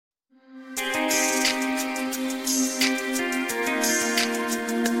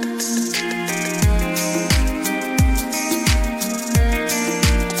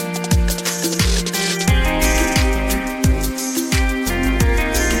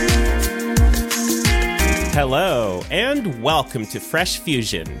Hello, and welcome to Fresh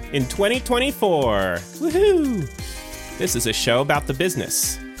Fusion in 2024. Woohoo! This is a show about the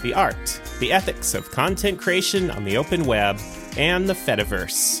business, the art, the ethics of content creation on the open web, and the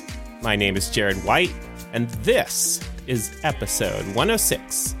Fediverse. My name is Jared White, and this is episode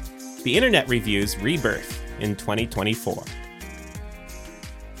 106, the Internet Review's Rebirth in 2024.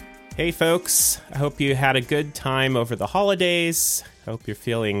 Hey folks, I hope you had a good time over the holidays. I hope you're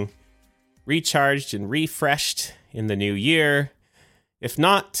feeling recharged and refreshed in the new year. If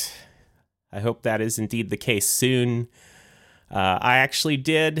not, I hope that is indeed the case soon. I actually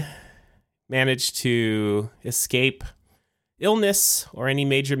did manage to escape illness or any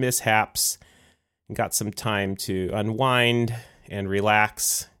major mishaps and got some time to unwind and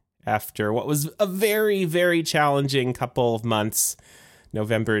relax after what was a very, very challenging couple of months,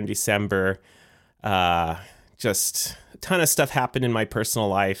 November and December. Just a ton of stuff happened in my personal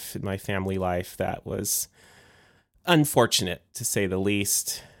life, in my family life, that was unfortunate, to say the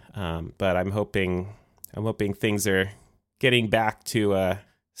least. But I'm hoping things are getting back to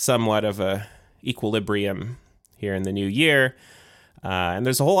somewhat of a equilibrium here in the new year. And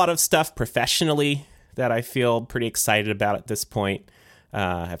there's a whole lot of stuff professionally that I feel pretty excited about at this point.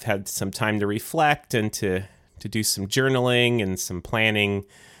 I've had some time to reflect and to do some journaling and some planning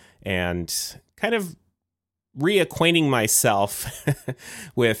and kind of reacquainting myself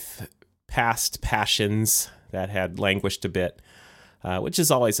with past passions that had languished a bit, which is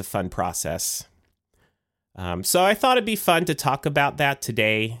always a fun process. So I thought it'd be fun to talk about that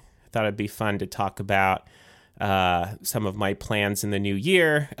today. I thought it'd be fun to talk about some of my plans in the new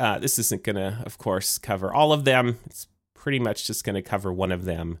year. This isn't going to, of course, cover all of them. It's pretty much just going to cover one of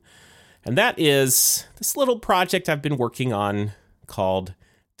them. And that is this little project I've been working on called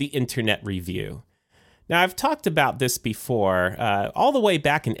the Internet Review. Now, I've talked about this before, all the way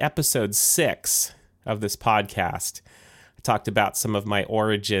back in episode 6 of this podcast. I talked about some of my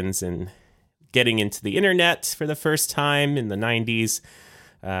origins in getting into the internet for the first time in the 90s,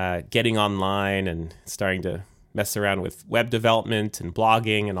 getting online and starting to mess around with web development and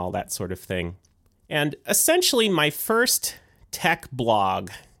blogging and all that sort of thing. And essentially my first tech blog,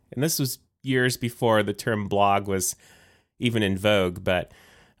 and this was years before the term blog was even in vogue, but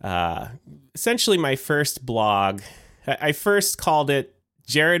essentially my first blog, I first called it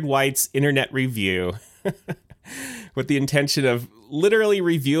Jared White's Internet Review with the intention of literally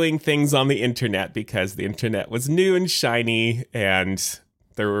reviewing things on the internet because the internet was new and shiny and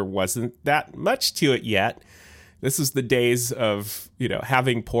there wasn't that much to it yet. This was the days of,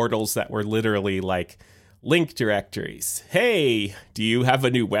 having portals that were literally like link directories. Hey, do you have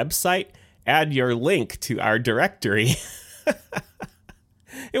a new website? Add your link to our directory.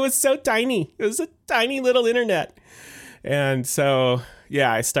 It was so tiny. It was a tiny little internet. And so,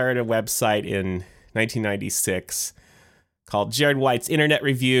 I started a website in 1996 called Jared White's Internet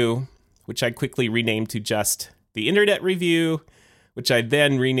Review, which I quickly renamed to just the Internet Review, which I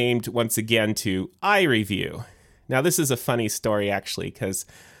then renamed once again to iReview. Now, this is a funny story, actually, because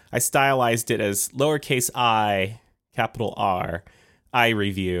I stylized it as lowercase I, capital R,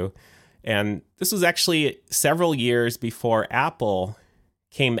 iReview. And this was actually several years before Apple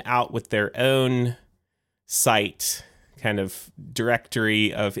came out with their own site, kind of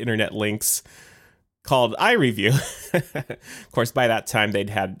directory of internet links called iReview. Of course, by that time, they'd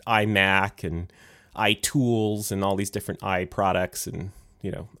had iMac and iTools and all these different products and,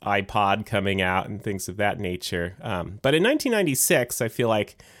 iPod coming out and things of that nature. But in 1996, I feel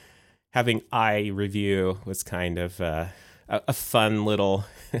like having iReview was kind of a fun little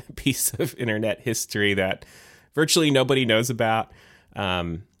piece of internet history that virtually nobody knows about.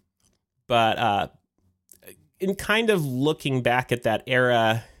 But in kind of looking back at that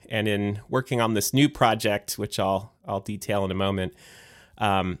era and in working on this new project, which I'll detail in a moment,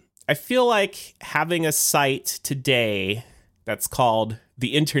 I feel like having a site today that's called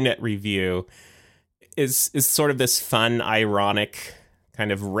the Internet Review is sort of this fun, ironic,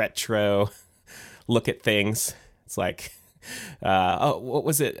 kind of retro look at things. It's like, what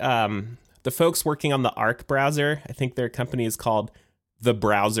was it? The folks working on the Arc browser, I think their company is called The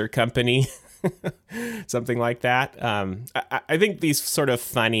Browser Company, something like that. I think these sort of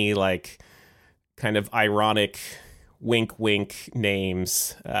funny, like, kind of ironic wink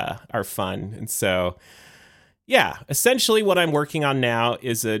names are fun. And so, essentially what I'm working on now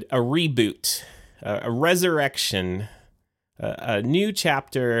is a reboot, a resurrection, a new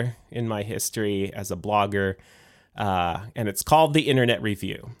chapter in my history as a blogger, and it's called the Internet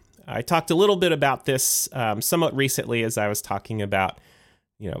Review. I talked a little bit about this somewhat recently as I was talking about,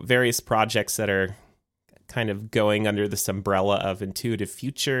 various projects that are kind of going under this umbrella of Intuitive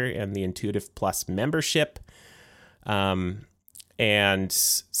Future and the Intuitive Plus membership. And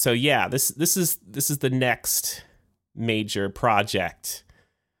so yeah, this is the next major project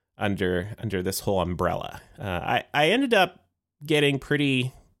under this whole umbrella. I ended up getting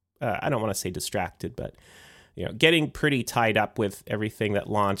pretty I don't want to say distracted, but getting pretty tied up with everything that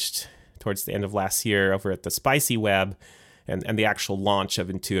launched towards the end of last year over at the Spicy Web and the actual launch of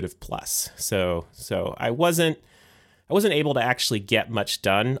Intuitive Plus. So I wasn't able to actually get much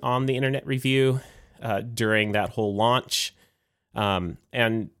done on the Internet Review during that whole launch.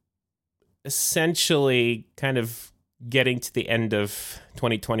 And essentially kind of getting to the end of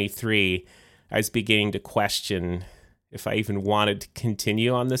 2023, I was beginning to question if I even wanted to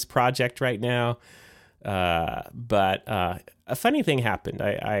continue on this project right now. But a funny thing happened.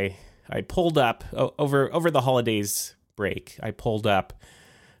 I pulled up over the holidays break. I pulled up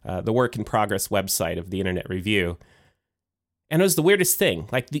the work in progress website of the Internet Review, and it was the weirdest thing.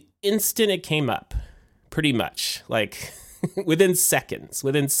 Like the instant it came up, pretty much like within seconds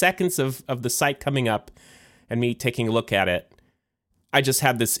of the site coming up and me taking a look at it, I just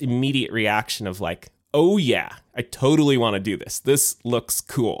had this immediate reaction of like, oh yeah, I totally want to do this. This looks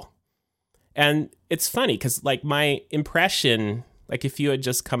cool. And it's funny because like my impression, like if you had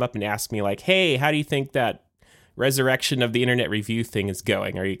just come up and asked me like, hey, how do you think that resurrection of the Internet Review thing is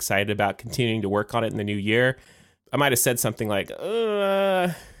going? Are you excited about continuing to work on it in the new year? I might have said something like,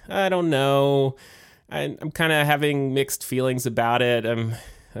 I don't know. I'm kind of having mixed feelings about it. I'm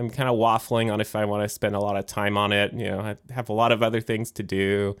kind of waffling on if I want to spend a lot of time on it. I have a lot of other things to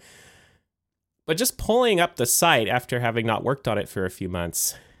do. But just pulling up the site after having not worked on it for a few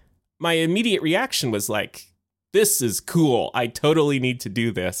months, my immediate reaction was like, this is cool. I totally need to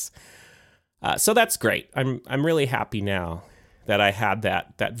do this. So that's great. I'm really happy now that I had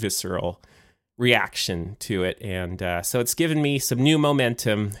that visceral reaction to it. And so it's given me some new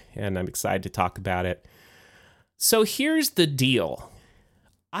momentum, and I'm excited to talk about it. So here's the deal.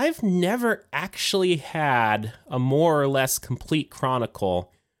 I've never actually had a more or less complete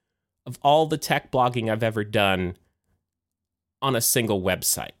chronicle of all the tech blogging I've ever done on a single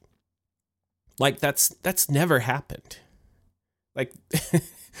website. Like that's never happened. Like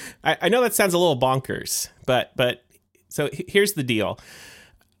I know that sounds a little bonkers, but so here's the deal.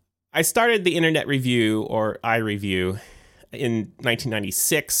 I started the Internet Review, or iReview, in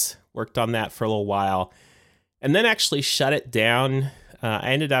 1996, worked on that for a little while, and then actually shut it down.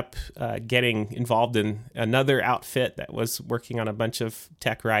 I ended up getting involved in another outfit that was working on a bunch of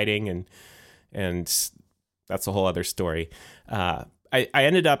tech writing, and that's a whole other story. I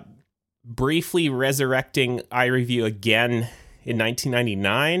ended up briefly resurrecting iReview again in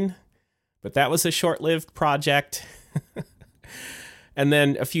 1999, but that was a short-lived project. And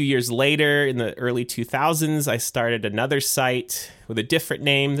then a few years later, in the early 2000s, I started another site with a different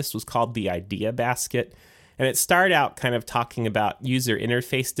name. This was called The Idea Basket. And it started out kind of talking about user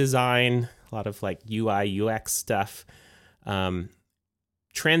interface design, a lot of like UI, UX stuff.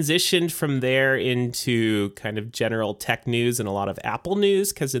 Transitioned from there into kind of general tech news and a lot of Apple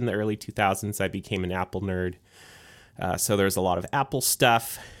news, because in the early 2000s, I became an Apple nerd. So there was a lot of Apple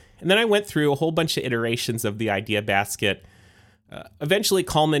stuff. And then I went through a whole bunch of iterations of The Idea Basket, eventually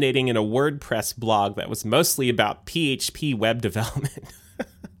culminating in a WordPress blog that was mostly about PHP web development.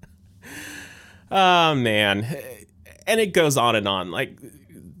 Oh, man. And it goes on and on. Like,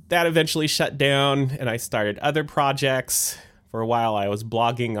 that eventually shut down, and I started other projects. For a while, I was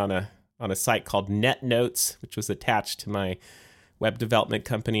blogging on a site called NetNotes, which was attached to my web development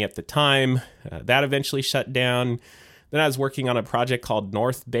company at the time. That eventually shut down. Then I was working on a project called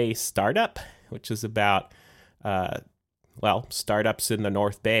North Bay Startup, which is about startups in the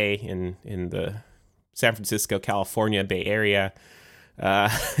North Bay in the San Francisco, California Bay Area.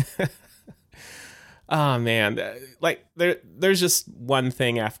 Oh man, like there's just one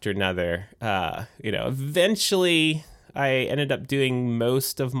thing after another. Eventually I ended up doing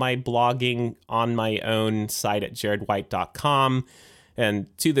most of my blogging on my own site at jaredwhite.com,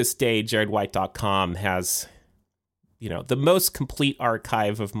 and to this day, jaredwhite.com has, the most complete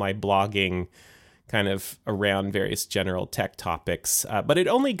archive of my blogging, kind of around various general tech topics. But it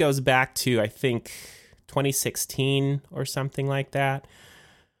only goes back to, I think, 2016 or something like that.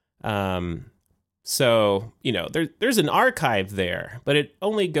 So, there's an archive there, but it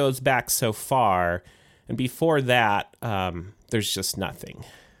only goes back so far. And before that, there's just nothing.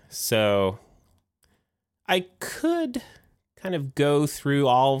 So I could kind of go through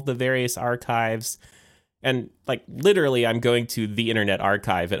all of the various archives. And like literally, I'm going to the Internet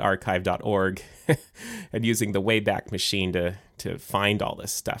Archive at archive.org and using the Wayback Machine to find all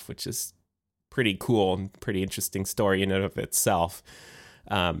this stuff, which is pretty cool and pretty interesting story in and of itself.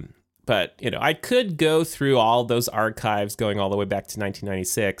 But But, I could go through all those archives going all the way back to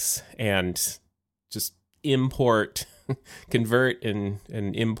 1996 and just convert and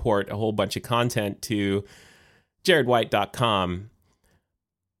import a whole bunch of content to jaredwhite.com.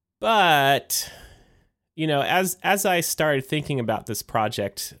 But, as I started thinking about this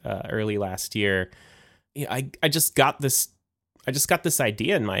project early last year, I just got this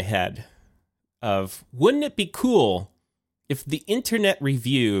idea in my head of, wouldn't it be cool if the Internet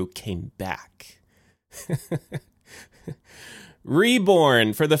Review came back?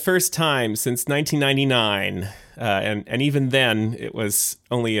 Reborn for the first time since 1999. And even then, it was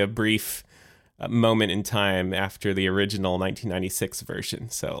only a brief moment in time after the original 1996 version.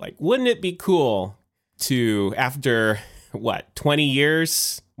 So, wouldn't it be cool to, after, 20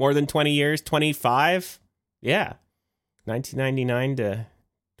 years? More than 20 years? 25? Yeah. 1999 to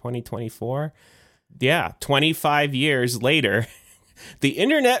 2024? Yeah, 25 years later, the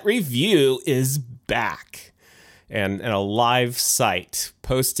Internet Review is back. And a live site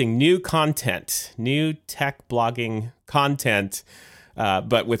posting new content, new tech blogging content,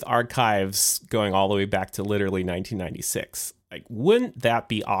 but with archives going all the way back to literally 1996. Wouldn't that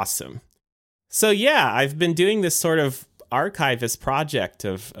be awesome? So yeah, I've been doing this sort of archivist project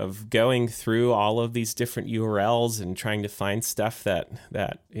of going through all of these different URLs and trying to find stuff that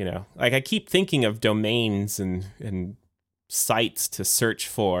I keep thinking of domains and sites to search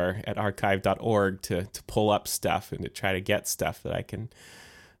for at archive.org to pull up stuff and to try to get stuff that I can,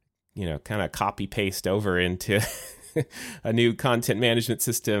 kind of copy paste over into a new content management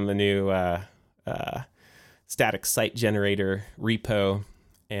system, a new static site generator repo.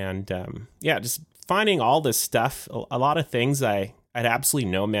 And just finding all this stuff, a lot of things I had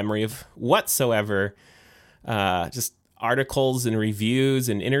absolutely no memory of whatsoever. Just articles and reviews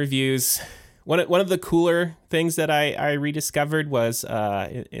and interviews. One of the cooler things that I rediscovered was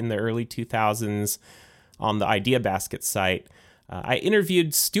in the early 2000s on the Idea Basket site. I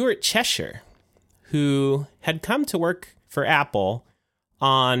interviewed Stuart Cheshire, who had come to work for Apple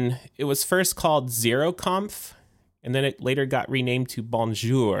on, it was first called ZeroConf, and then it later got renamed to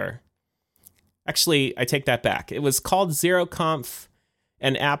Bonjour. Actually, I take that back. It was called ZeroConf,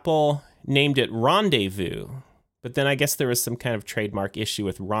 and Apple named it Rendezvous. But then I guess there was some kind of trademark issue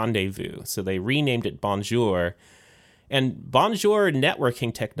with Rendezvous, so they renamed it Bonjour. And Bonjour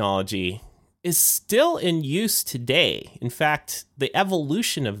networking technology is still in use today. In fact, the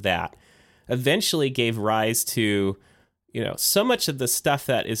evolution of that eventually gave rise to, so much of the stuff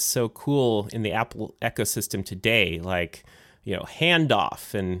that is so cool in the Apple ecosystem today, like,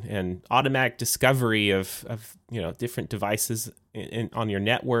 handoff and automatic discovery of different devices on your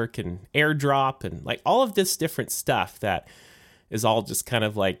network, and AirDrop, and all of this different stuff that is all just kind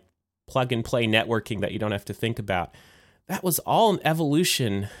of like plug and play networking that you don't have to think about. That was all an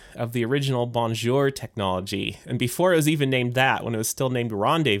evolution of the original Bonjour technology. And before it was even named that, when it was still named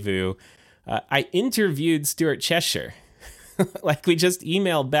Rendezvous, I interviewed Stuart Cheshire. We just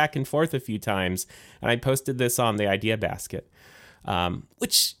emailed back and forth a few times, and I posted this on the Idea Basket,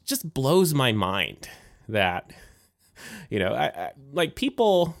 which just blows my mind that,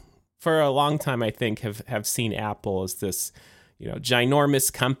 people for a long time, I think, have seen Apple as this,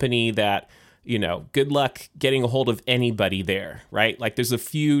 ginormous company that, good luck getting a hold of anybody there, right? There's a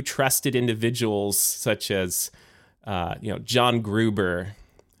few trusted individuals such as, John Gruber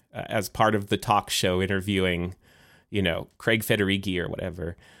as part of the talk show interviewing, Craig Federighi or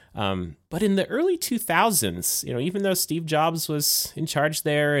whatever. But in the early 2000s, even though Steve Jobs was in charge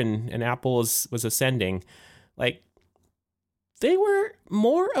there and Apple was ascending, they were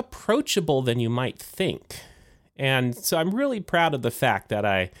more approachable than you might think. And so I'm really proud of the fact that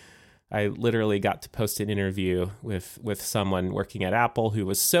I literally got to post an interview with someone working at Apple who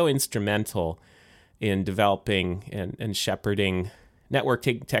was so instrumental in developing and shepherding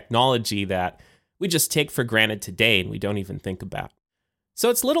networking technology that we just take for granted today and we don't even think about. So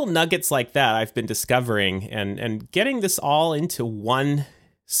it's little nuggets like that I've been discovering and getting this all into one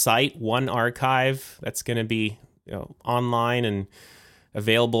site, one archive that's going to be online and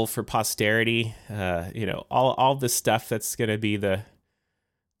available for posterity. All this stuff that's going to be the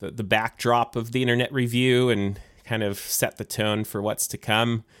backdrop of the Internet Review and kind of set the tone for what's to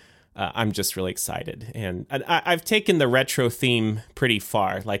come. I'm just really excited. And I've taken the retro theme pretty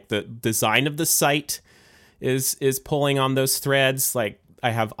far. The design of the site is pulling on those threads. I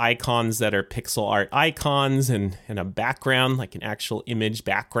have icons that are pixel art icons and a background, an actual image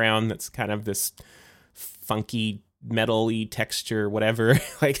background that's kind of this funky metal-y texture, whatever.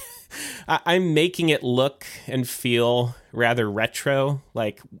 I'm making it look and feel rather retro.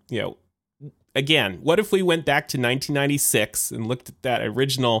 again, what if we went back to 1996 and looked at that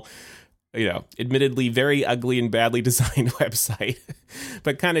original, admittedly very ugly and badly designed website,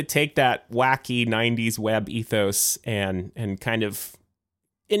 but kind of take that wacky 90s web ethos and kind of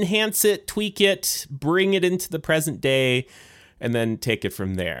enhance it, tweak it, bring it into the present day, and then take it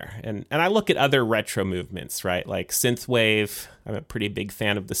from there. And I look at other retro movements, right? Like synthwave. I'm a pretty big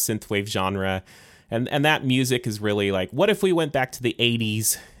fan of the synthwave genre. And that music is really like, what if we went back to the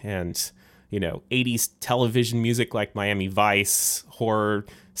 80s and, 80s television music like Miami Vice, horror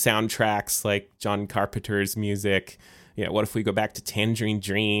soundtracks like John Carpenter's music. What if we go back to Tangerine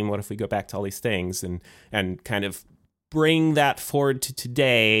Dream? What if we go back to all these things and kind of bring that forward to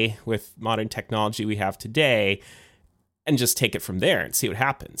today with modern technology we have today and just take it from there and see what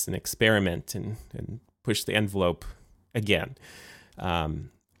happens and experiment and push the envelope again.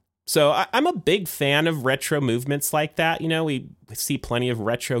 So I'm a big fan of retro movements like that. We see plenty of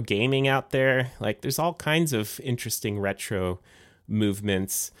retro gaming out there. Like there's all kinds of interesting retro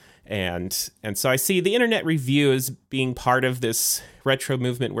movements. And so I see the Internet Review as being part of this retro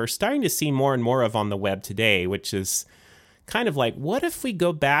movement we're starting to see more and more of on the web today, which is kind of like, what if we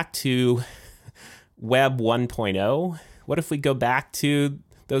go back to Web 1.0? What if we go back to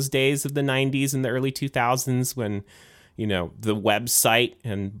those days of the 90s and the early 2000s when, the website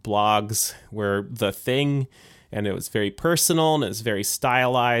and blogs were the thing, and it was very personal and it was very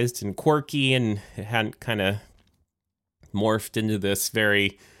stylized and quirky, and it hadn't kind of morphed into this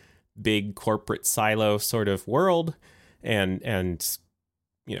very big corporate silo sort of world and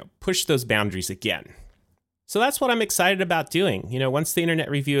push those boundaries again. So that's what I'm excited about doing. Once the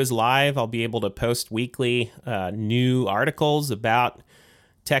Internet Review is live, I'll be able to post weekly new articles about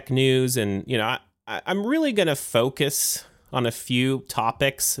tech news. And, I'm really going to focus on a few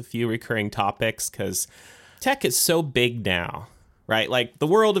topics, a few recurring topics, because tech is so big now, right? Like the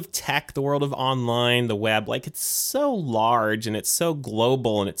world of tech, the world of online, the web, like it's so large and it's so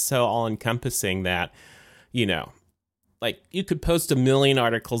global and it's so all-encompassing that, like you could post 1 million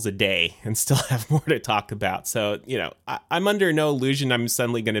articles a day and still have more to talk about. So, I'm under no illusion I'm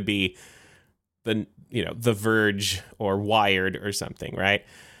suddenly going to be The Verge or Wired or something, right?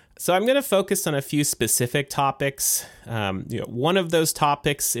 So I'm going to focus on a few specific topics. One of those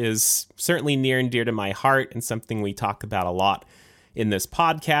topics is certainly near and dear to my heart and something we talk about a lot in this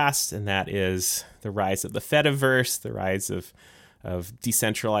podcast, and that is the rise of the Fediverse, the rise of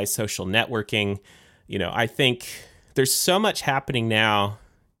decentralized social networking. I think there's so much happening now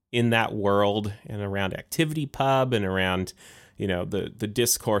in that world and around ActivityPub and around, the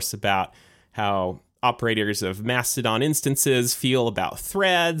discourse about how operators of Mastodon instances feel about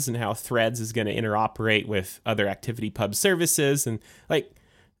Threads and how Threads is going to interoperate with other ActivityPub services. And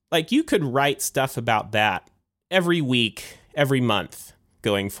like you could write stuff about that every week, every month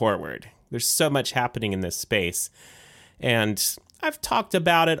going forward. There's so much happening in this space. And I've talked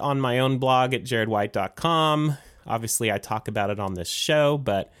about it on my own blog at jaredwhite.com. Obviously, I talk about it on this show,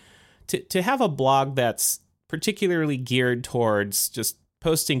 but to have a blog that's particularly geared towards just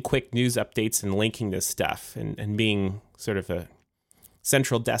posting quick news updates and linking this stuff and being sort of a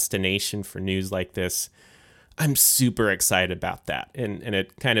central destination for news like this, I'm super excited about that. And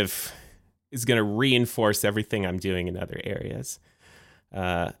it kind of is going to reinforce everything I'm doing in other areas.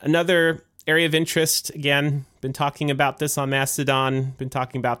 Another area of interest, again, been talking about this on Mastodon, been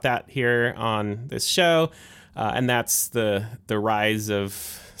talking about that here on this show, and that's the rise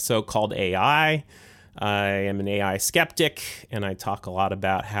of so-called AI. I am an AI skeptic, and I talk a lot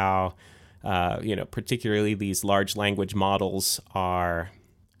about how, particularly these large language models are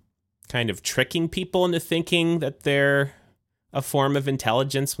kind of tricking people into thinking that they're a form of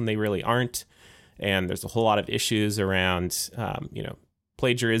intelligence when they really aren't. And there's a whole lot of issues around,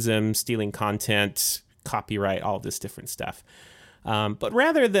 plagiarism, stealing content, copyright, all this different stuff. But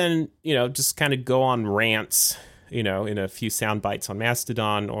rather than, just kind of go on rants, in a few sound bites on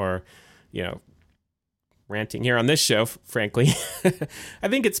Mastodon or, ranting here on this show, frankly, I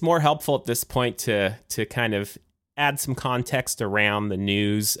think it's more helpful at this point to kind of add some context around the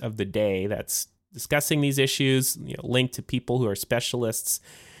news of the day that's discussing these issues, linked to people who are specialists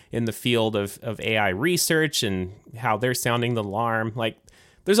in the field of AI research and how they're sounding the alarm. Like,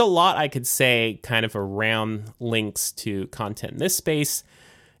 there's a lot I could say kind of around links to content in this space,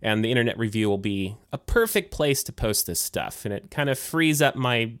 and the Internet Review will be a perfect place to post this stuff. And it kind of frees up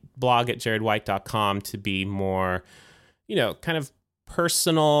my blog at jaredwhite.com to be more, kind of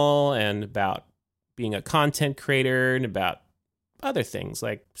personal and about being a content creator and about other things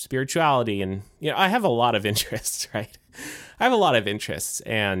like spirituality. And, I have a lot of interests, right? I have a lot of interests.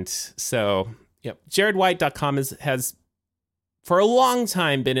 And so, jaredwhite.com has for a long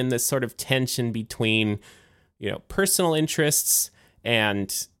time been in this sort of tension between, personal interests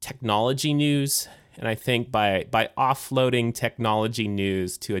and technology news. And I think by offloading technology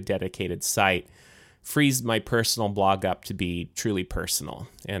news to a dedicated site frees my personal blog up to be truly personal.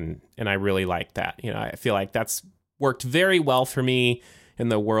 And I really like that. I feel like that's worked very well for me in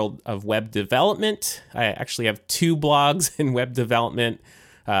the world of web development. I actually have 2 blogs in web development,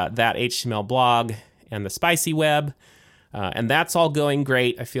 that HTML blog and the Spicy Web. And that's all going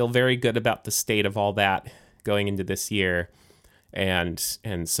great. I feel very good about the state of all that going into this year. And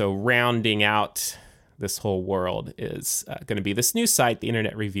so rounding out this whole world is going to be this new site, the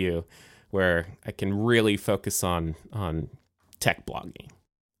Internet Review, where I can really focus on tech blogging.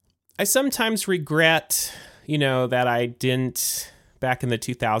 I sometimes regret, that I didn't, back in the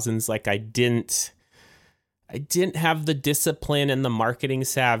 2000s, I didn't have the discipline and the marketing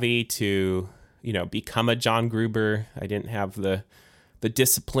savvy to, become a John Gruber. I didn't have the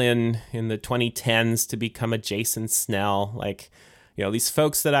discipline in the 2010s to become a Jason Snell. These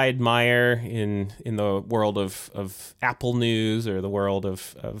folks that I admire in the world of Apple News or the world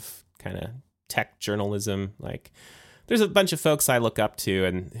of kind of tech journalism. There's a bunch of folks I look up to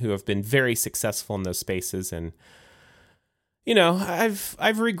and who have been very successful in those spaces. And,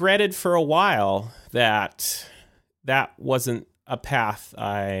 I've regretted for a while that wasn't a path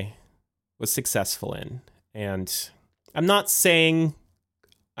I was successful in. And I'm not saying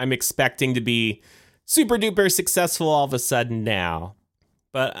I'm expecting to be super duper successful all of a sudden now,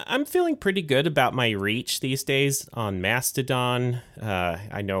 but I'm feeling pretty good about my reach these days on Mastodon.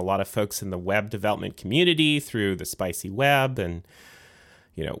 I know a lot of folks in the web development community through the Spicy Web and,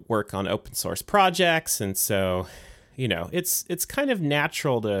 work on open source projects. And so, it's kind of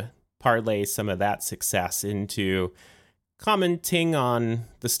natural to parlay some of that success into commenting on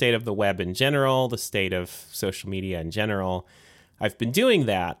the state of the web in general, the state of social media in general. I've been doing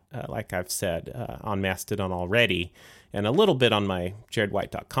that, like I've said, on Mastodon already, and a little bit on my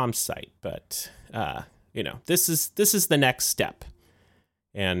jaredwhite.com site. But, this is the next step,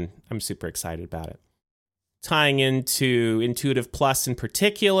 and I'm super excited about it. Tying into Intuitive Plus in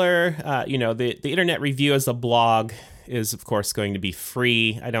particular, the Internet Review as a blog is, of course, going to be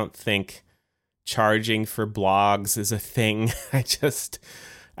free. I don't think charging for blogs is a thing.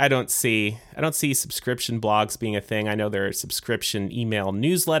 I don't see subscription blogs being a thing. I know there are subscription email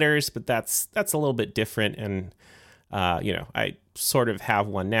newsletters, but that's a little bit different. And I sort of have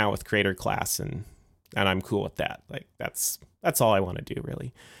one now with Creator Class, and I'm cool with that. That's all I want to do,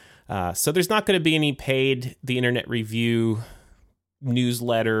 really. So there's not going to be any paid The Internet Review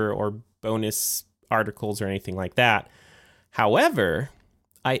newsletter or bonus articles or anything like that. However,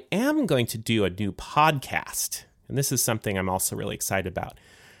 I am going to do a new podcast, and this is something I'm also really excited about.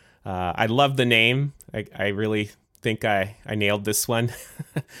 I love the name. I really think I nailed this one.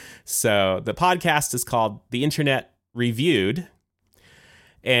 So the podcast is called The Internet Reviewed,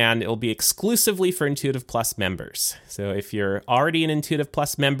 and it'll be exclusively for Intuitive Plus members. So if you're already an Intuitive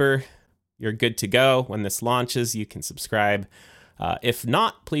Plus member, you're good to go. When this launches, you can subscribe. If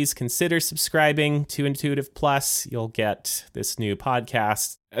not, please consider subscribing to Intuitive Plus. You'll get this new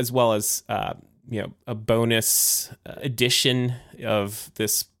podcast as well as a bonus edition of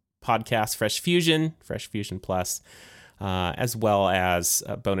this podcast, Fresh Fusion Plus, as well as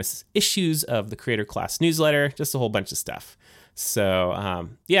bonus issues of the Creator Class newsletter, just a whole bunch of stuff. So,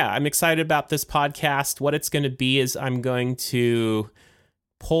 I'm excited about this podcast. What it's going to be is I'm going to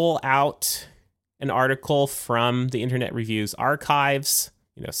pull out an article from the Internet Review's archives,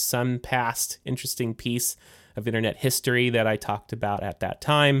 some past interesting piece of internet history that I talked about at that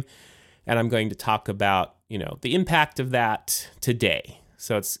time. And I'm going to talk about, the impact of that today.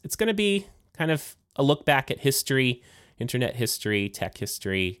 So it's going to be kind of a look back at history, internet history, tech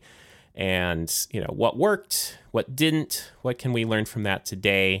history, and, what worked, what didn't, what can we learn from that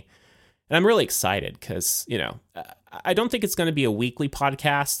today. And I'm really excited because, I don't think it's going to be a weekly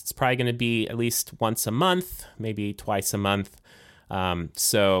podcast. It's probably going to be at least once a month, maybe twice a month.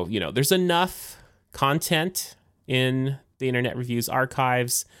 So, there's enough content in the Internet Review's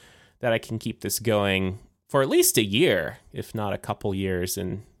archives that I can keep this going for at least a year, if not a couple years.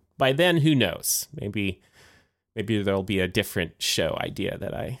 And by then, who knows? Maybe there'll be a different show idea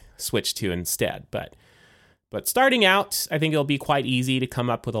that I switch to instead. But starting out, I think it'll be quite easy to come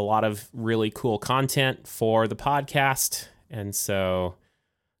up with a lot of really cool content for the podcast. And so,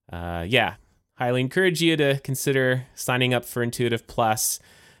 highly encourage you to consider signing up for Intuitive Plus.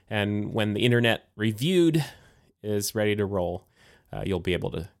 And when the Internet Reviewed is ready to roll, you'll be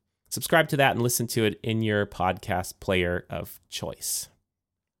able to subscribe to that and listen to it in your podcast player of choice.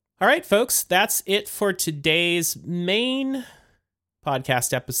 All right, folks, that's it for today's main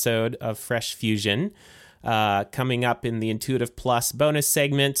podcast episode of Fresh Fusion. Coming up in the Intuitive Plus bonus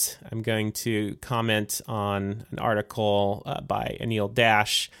segment, I'm going to comment on an article by Anil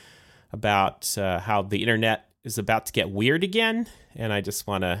Dash about how the internet is about to get weird again. And I just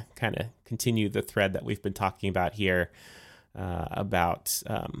want to kind of continue the thread that we've been talking about here about,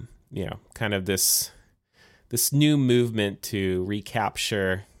 kind of this new movement to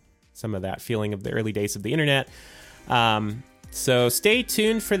recapture some of that feeling of the early days of the internet. So stay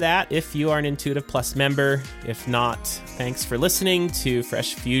tuned for that if you are an Intuitive Plus member. If not, thanks for listening to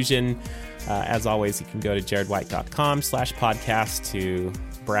Fresh Fusion. As always, you can go to jaredwhite.com/podcast to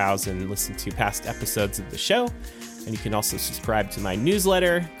browse and listen to past episodes of the show. And you can also subscribe to my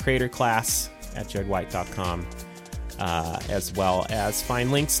newsletter, Creator Class, at jaredwhite.com, as well as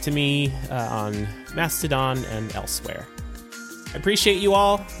find links to me on Mastodon and elsewhere. I appreciate you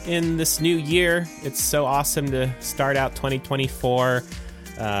all in this new year. It's so awesome to start out 2024,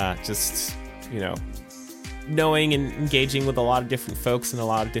 knowing and engaging with a lot of different folks in a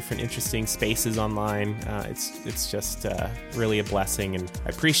lot of different interesting spaces online. It's just really a blessing, and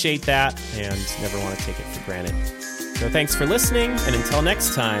I appreciate that and never want to take it for granted. So thanks for listening, and until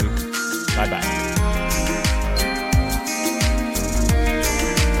next time, bye-bye.